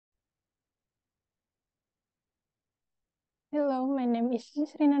Hello, my name is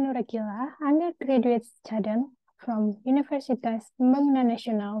Nisrina Nur Aqilah, undergraduate student from Universitas Pembangunan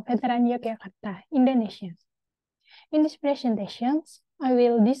Nasional, Veteran Yogyakarta, Indonesia. In this presentation, I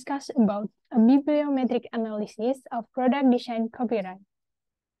will discuss about a bibliometric analysis of product design copyright.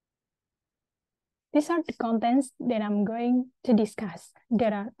 These are the contents that I'm going to discuss.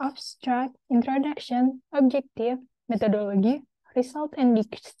 There are abstract, introduction, objective, methodology, result and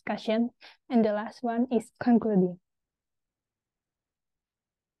discussion, and the last one is concluding.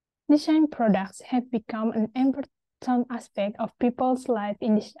 Design products have become an important aspect of people's life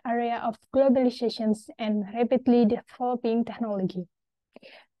in this area of globalization and rapidly developing technology.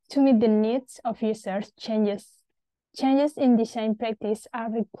 To meet the needs of users, changes in design practice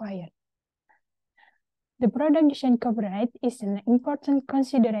are required. The product design copyright is an important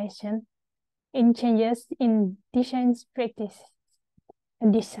consideration in changes in design practice. A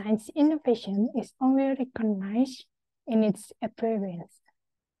design's innovation is only recognized in its appearance.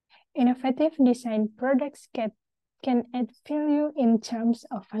 Innovative design products can add value in terms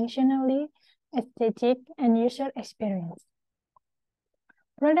of functionality, aesthetic, and user experience.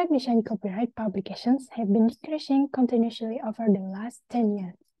 Product design copyright publications have been decreasing continuously over the last 10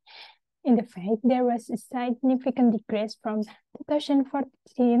 years. In fact, there was a significant decrease from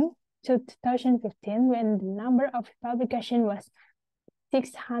 2014 to 2015 when the number of publications was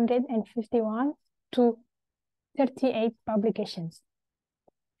 651 to 38 publications.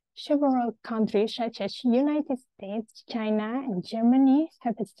 Several countries such as United States, China, and Germany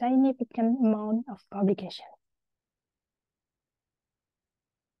have a significant amount of publications.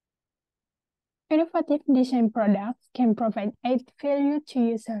 Innovative design products can provide added value to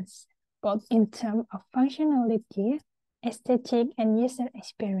users, both in terms of functionality, aesthetic, and user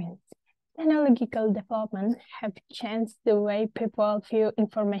experience. Technological development have changed the way people view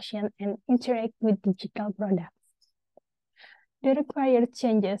information and interact with digital products. The required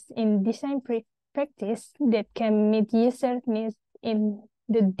changes in design practice that can meet user needs in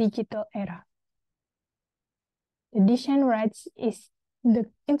the digital era. The design rights is the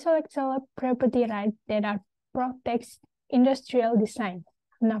intellectual property right that protects industrial design.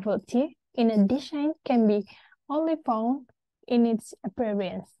 Novelty in a design can be only found in its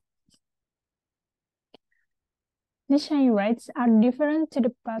appearance. Design rights are different to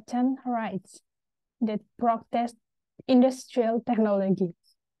the patent rights that protect industrial technology.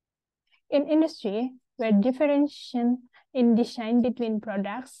 In industry, where differentiation in design between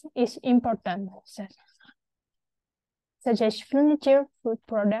products is important, such as furniture, food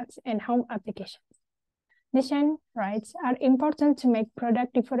products, and home applications. Design rights are important to make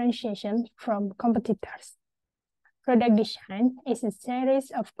product differentiation from competitors. Product design is a series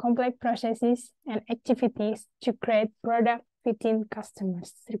of complex processes and activities to create product fitting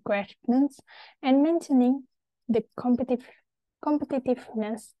customers' requirements and maintaining the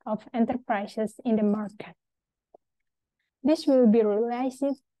competitiveness of enterprises in the market. This will be realized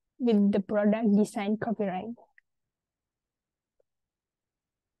with the product design copyright.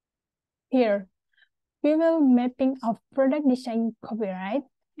 Here, we will mapping of product design copyright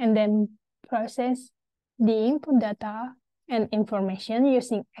and then process the input data and information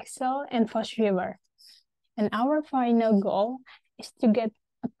using Excel and FastViewer. And our final goal is to get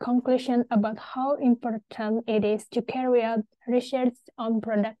a conclusion about how important it is to carry out research on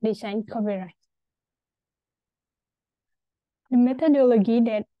product design copyright. The methodology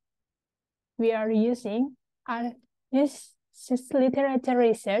that we are using are literature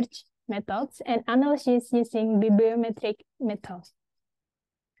research methods and analysis using bibliometric methods.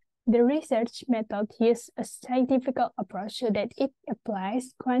 The research method uses a scientific approach so that it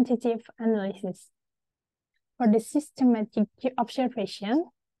applies quantitative analysis. For the systematic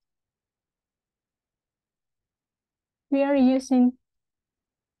observation, we are using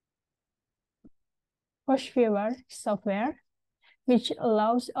FastViewer software, which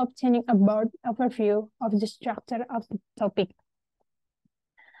allows obtaining a broad overview of the structure of the topic.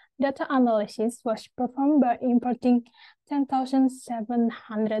 Data analysis was performed by importing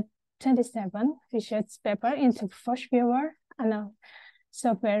 10,727 research papers into FastViewer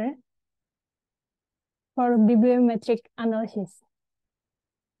software for bibliometric analysis.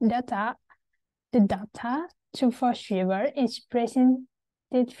 The data to FastViewer is presented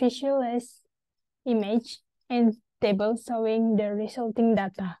visualized image and table showing the resulting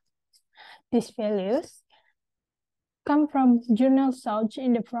data. These values come from journal source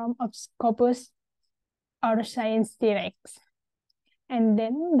in the form of Scopus or Science Directs. And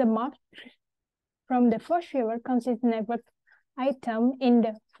then the map from the FastViewer consists network item in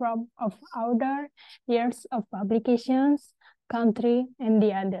the form of order, years of publications, country, and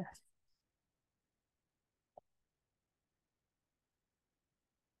the others.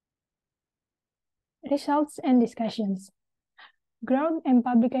 Results and discussions. Growth and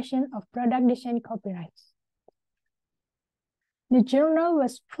publication of product design copyrights. The journal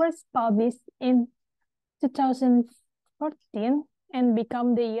was first published in 2014 and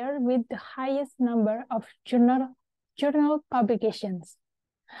became the year with the highest number of journal publications.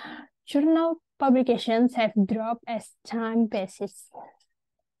 Journal publications have dropped as time passes.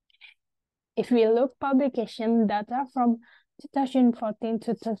 If we look publication data from 2014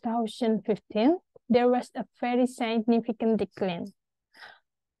 to 2015, there was a very significant decline.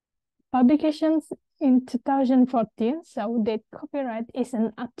 Publications in 2014 show that copyright is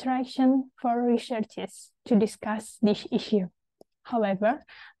an attraction for researchers to discuss this issue. However,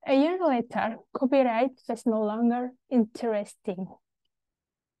 a year later, copyright was no longer interesting.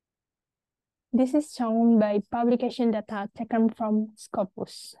 This is shown by publication data taken from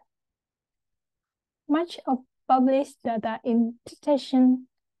Scopus. Much of published data in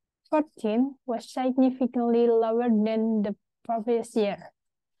 2014 was significantly lower than the previous year,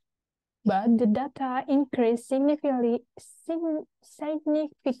 but the data increased significantly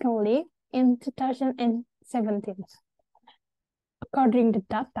in 2017. According to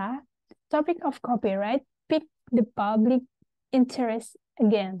data, the topic of copyright piqued the public interest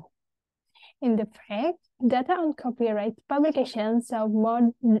again. In fact, data on copyright publications saw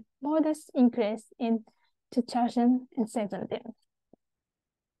modest increase in 2017.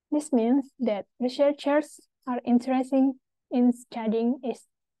 This means that researchers are interested in studying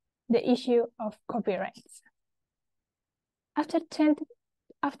the issue of copyrights. After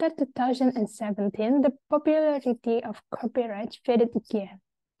 2017, the popularity of copyright faded again,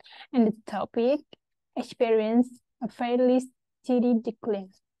 and the topic experienced a fairly steady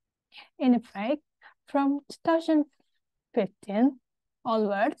decline. In fact, from 2015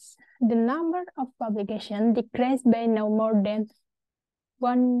 onwards, the number of publications decreased by no more than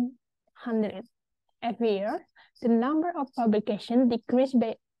 100. Every year, the number of publications decreased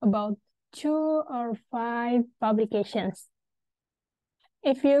by about 2 or 5 publications.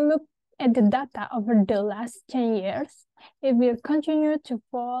 If you look at the data over the last 10 years, it will continue to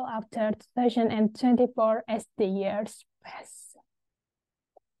fall after 2024 as the years pass.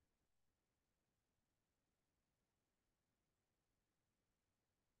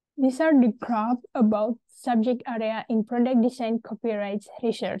 These are the graphs about subject area in product design copyright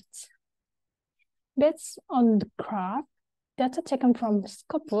research. Based on the graph, data taken from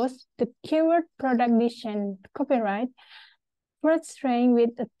Scopus, the keyword product design copyright first rank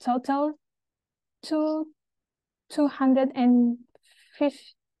with a total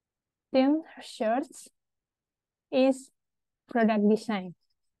 215 research is product design.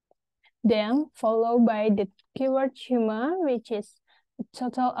 Then followed by the keyword humor, which is a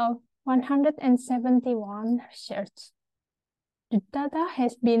total of 171 research. The data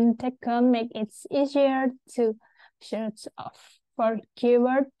has been taken make it easier to search for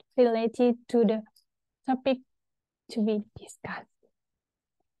keywords related to the topic to be discussed.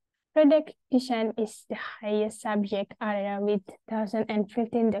 Product design is the highest subject area with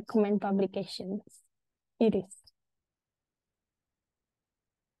 2015 document publications. It is.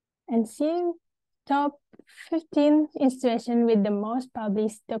 And see top 15 institutions with the most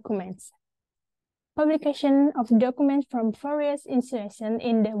published documents. Publication of documents from various institutions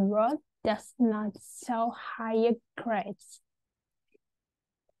in the world does not show higher grades.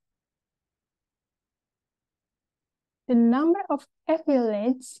 The number of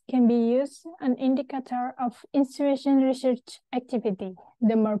affiliates can be used as an indicator of institution research activity.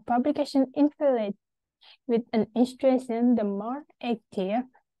 The more publication affiliate with an institution, the more active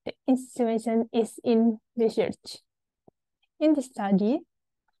the institution is in research. In the study,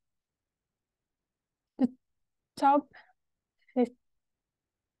 the top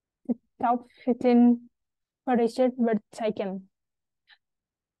 15 for research were taken,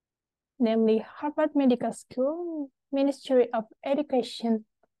 namely Harvard Medical School, Ministry of Education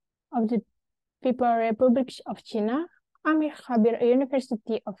of the People's Republic of China, Amirkabir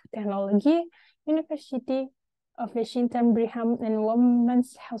University of Technology, University of Washington Brigham and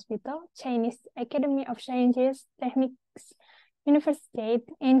Women's Hospital, Chinese Academy of Sciences, Techniques, University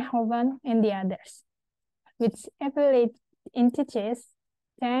in Eindhoven, and the others, with affiliate entities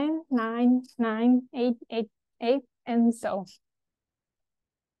 10, 9, 9, 8, 8, 8, and so on.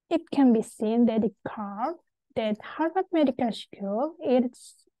 It can be seen that the curve that Harvard Medical School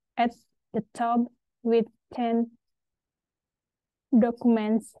is at the top with 10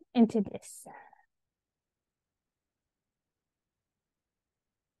 documents entities.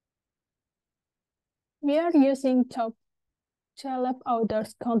 We are using top 12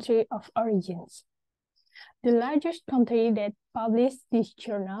 authors' country of origins. The largest country that published this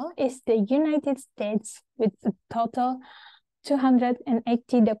journal is the United States, with a total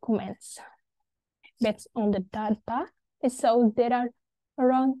 280 documents. Based on the data, it shows there are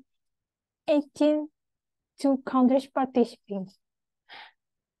around 18 countries participating.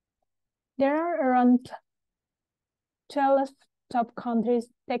 There are around 12 top countries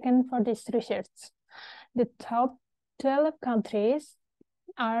taken for this research. The top 12 countries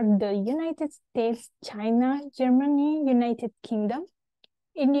are the United States, China, Germany, United Kingdom,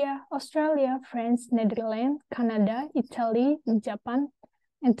 India, Australia, France, Netherlands, Canada, Italy, Japan,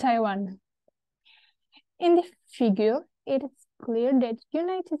 and Taiwan. In the figure, it is clear that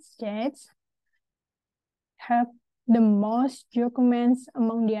United States have the most documents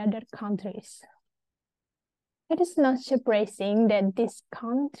among the other countries. It is not surprising that this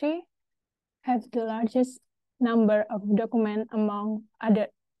country has the largest number of documents among other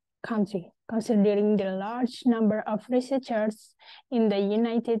countries, considering the large number of researchers in the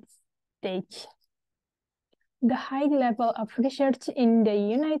United States. The high level of research in the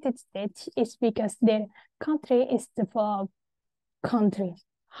United States is because their country is a developed country.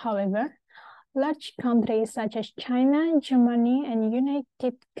 However, large countries such as China, Germany, and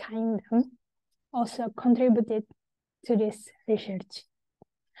United Kingdom also contributed to this research.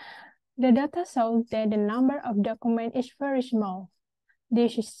 The data shows that the number of documents is very small.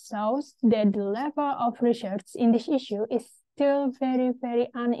 This shows that the level of research in this issue is still very, very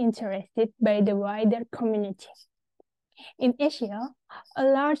uninterested by the wider community. In Asia, a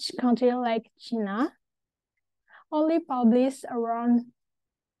large country like China only published around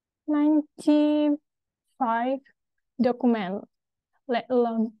 95 documents, let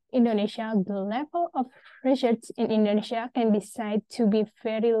alone Indonesia. The level of research in Indonesia can be said to be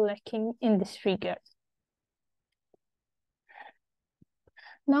very lacking in this regard.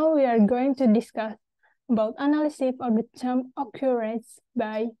 Now we are going to discuss about analysis of the term occurrence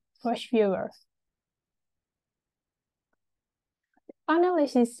by first viewer.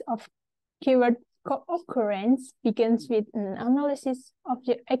 Analysis of keyword co-occurrence begins with an analysis of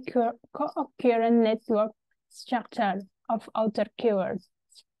the co-occurrent network structure of outer keywords.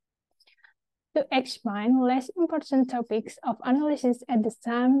 To explain less important topics of analysis at the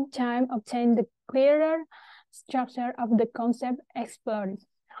same time obtain the clearer structure of the concept explored.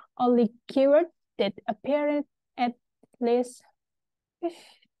 Only keywords that appeared at least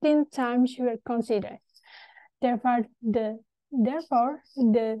 15 times were considered. Therefore, the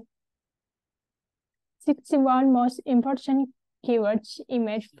 61 most important keywords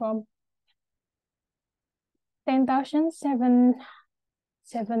emerged from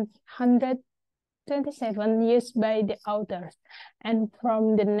 10,727 used by the authors, and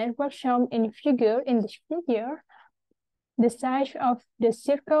from the network shown in this figure, the size of the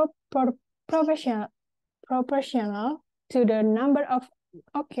circle proportional to the number of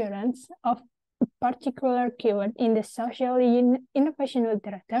occurrence of a particular keyword in the social innovation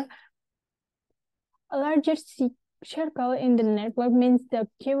literature. A larger circle in the network means the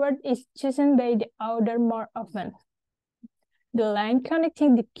keyword is chosen by the author more often. The line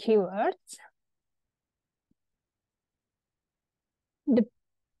connecting the keywords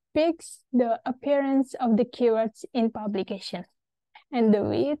depicts the appearance of the keywords in publication, and the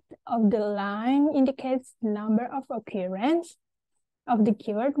width of the line indicates the number of occurrence of the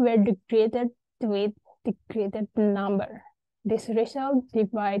keyword, where the greater the width, the greater the number. This result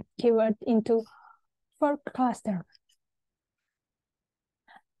divides keyword into 4 clusters.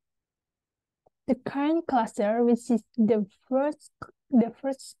 The current cluster, which is the first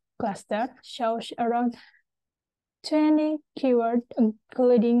cluster, shows around 20 keywords,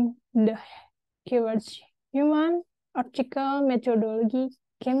 including the keywords human, article, methodology,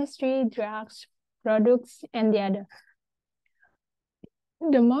 chemistry, drugs, products, and the other.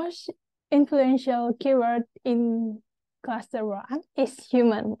 The most influential keyword in cluster 1 is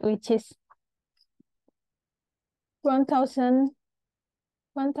human, which is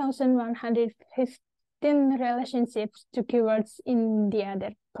 1,115 relationships to keywords in the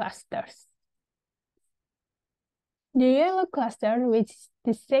other clusters. The yellow cluster, which is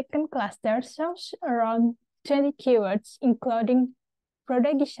the second cluster, shows around 20 keywords, including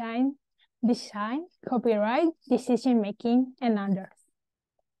product design, copyright, decision-making, and others.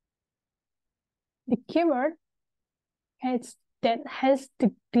 The keyword that has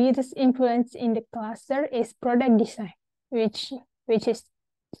the greatest influence in the cluster is product design, which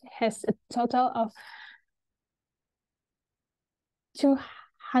has a total of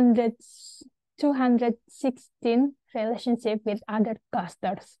 216 relationships with other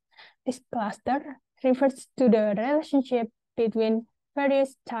clusters. This cluster refers to the relationship between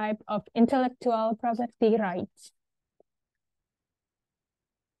various types of intellectual property rights.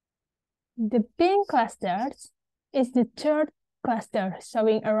 The pink clusters is the third cluster,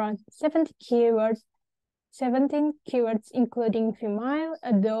 showing around 17 keywords including female,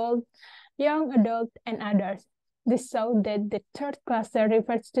 adult, young adult, and others. This shows that the third cluster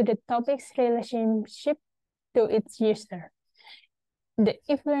refers to the topic's relationship to its user. The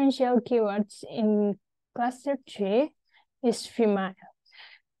influential keywords in cluster 3 is female,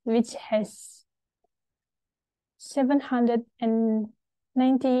 which has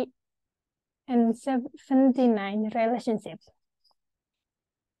 790 and 79 relationships.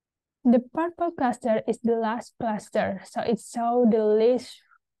 The purple cluster is the last cluster, so it shows the least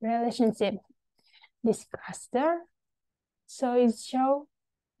relationship. This cluster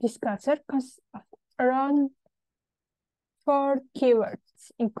consists of around 4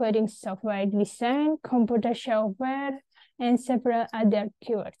 keywords, including software design, computer software, and several other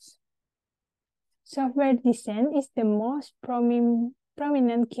keywords. Software design is the most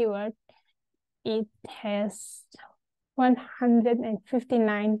prominent keyword. It has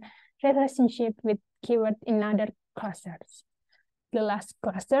 159 relationships with keywords in other clusters. The last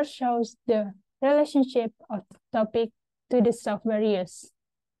cluster shows the relationship of the topic to the software used.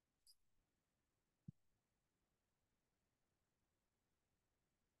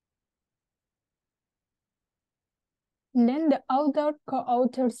 Then the author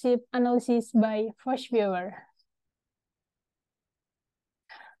co-authorship analysis by first viewer.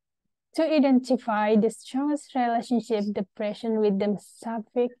 To identify the strongest relationship the present with the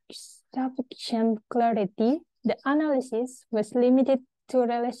sufficient clarity, the analysis was limited to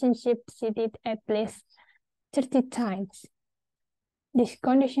relationships cited at least 30 times. This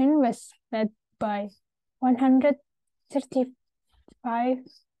condition was met by 135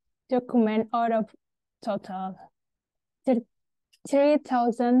 documents out of total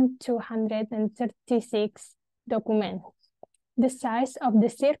 3,236 documents. The size of the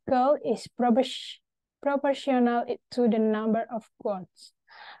circle is proportional to the number of quotes.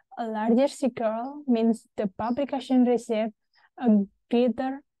 A larger circle means the publication received a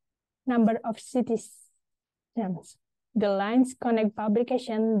greater number of citations. The lines connect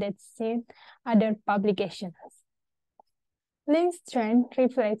publications that cite other publications. Link strength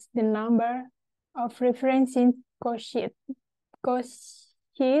reflects the number of references quoted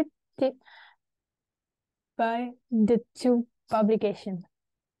by the two publications.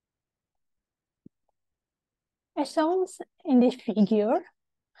 As shown in this figure,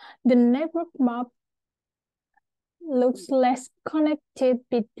 the network map looks less connected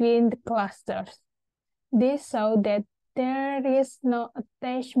between the clusters. This shows that there is no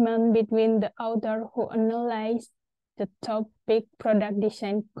attachment between the author who analyzed the topic, product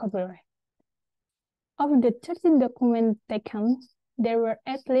design, copyright. Of the 13 documents taken, there were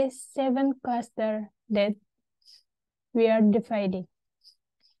at least 7 clusters that were divided.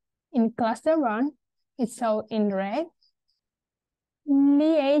 In cluster 1, it's shown in red.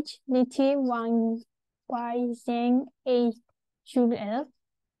 Wang, Zheng, Edwi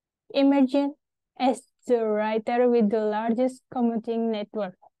emerged as the writer with the largest commuting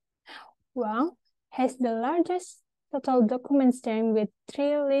network. Wang has the largest total document strength with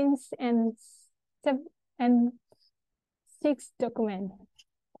 3 links and 6 documents.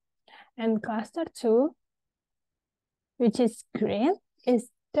 And cluster 2, which is green,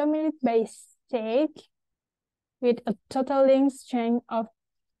 is dominated by S.Si with a total link strength of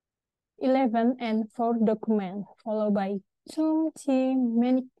 11 and 4 documents, followed by Zheng,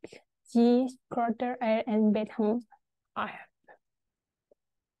 Manik, G, Quarter Air, and Bethlehem.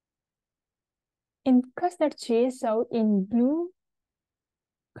 In cluster 3, shown in blue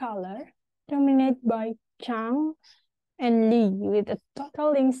color, dominated by Zhang and Li with a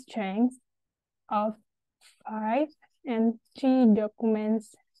total link strength of 5 and 3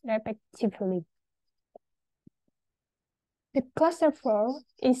 documents respectively. The cluster 4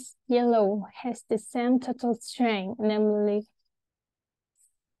 is yellow, has the same total strength, namely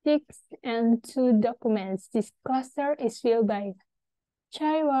 6 and 2 documents. This cluster is filled by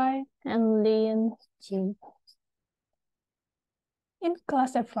Chai Y and Lian Jing. In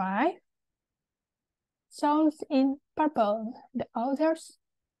cluster 5, shown in purple, the authors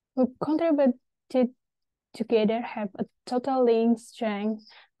who contributed together have a total link strength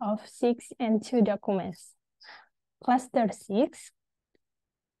of 6 and 2 documents. Cluster 6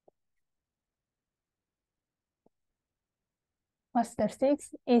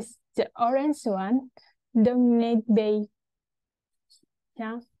 is the orange one, dominated by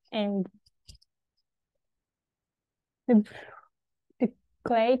Yang, and the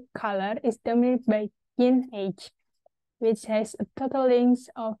clay color is dominated by Yin H. which has a total length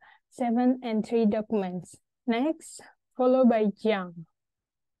of 7 and 3 documents. Next, followed by Zheng,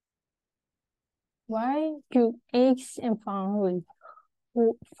 Y, Q, X, and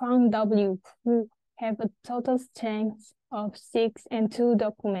Wang W, who have a total strength of 6 and 2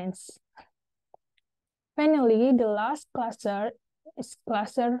 documents. Finally, the last cluster is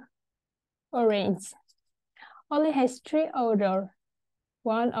cluster Orange. Only has 3 authors,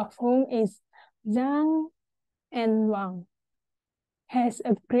 one of whom is Zheng and Wang, has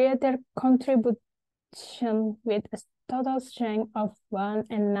a greater contribution with a total strength of 1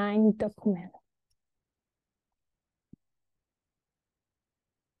 and 9 documents.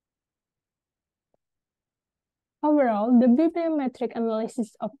 Overall, the bibliometric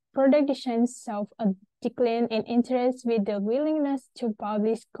analysis of product design shows a decline in interest with the willingness to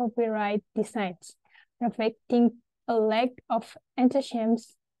publish copyright designs, reflecting a lack of enthusiasm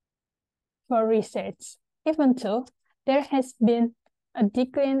for research. Even though there has been a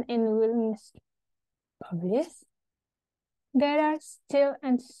decline in willingness to publish, there are still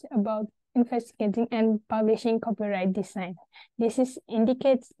answers about investigating and publishing copyright design. This is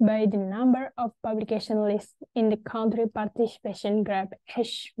indicated by the number of publication lists in the country participation graph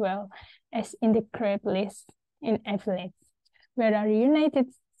as well as in the graph list in affiliates, where the United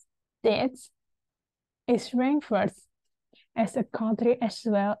States is ranked first as a country as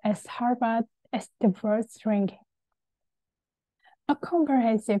well as Harvard as the first ranking. A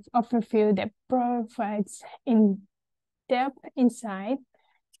comprehensive overview that provides in-depth insight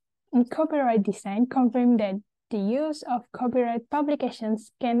in copyright design confirms that the use of copyright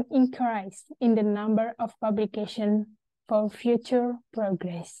publications can increase in the number of publications for future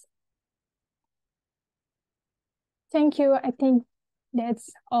progress. Thank you. I think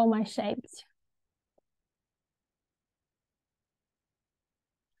that's all my slides.